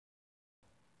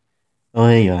Oh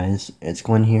hey guys, it's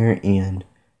Glenn here, and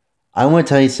I want to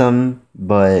tell you something,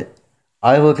 but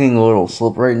I'm looking a little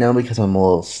slip right now because I'm a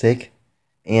little sick,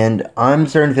 and I'm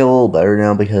starting to feel a little better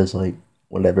now because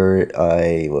whatever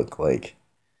I look like,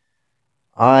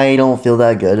 I don't feel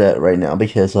that good at right now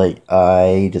because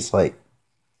I just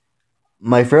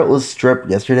my throat was stripped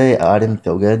yesterday. I didn't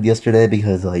feel good yesterday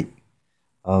because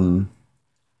um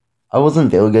I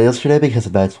wasn't feeling good yesterday because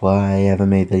that's why I haven't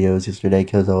made videos yesterday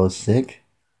because I was sick,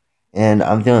 and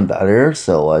I'm feeling better,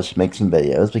 so I should make some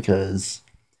videos because.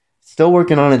 Still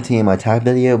working on a team. I tag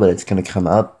video, but it's gonna come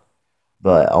up.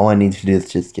 But all I need to do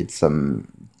is just get some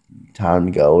time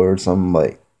to go or some well,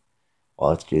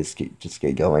 let's just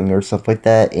get going or stuff like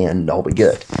that, and I'll be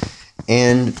good.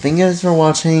 And thank you guys for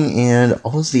watching, and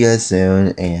I'll see you guys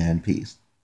soon. And peace.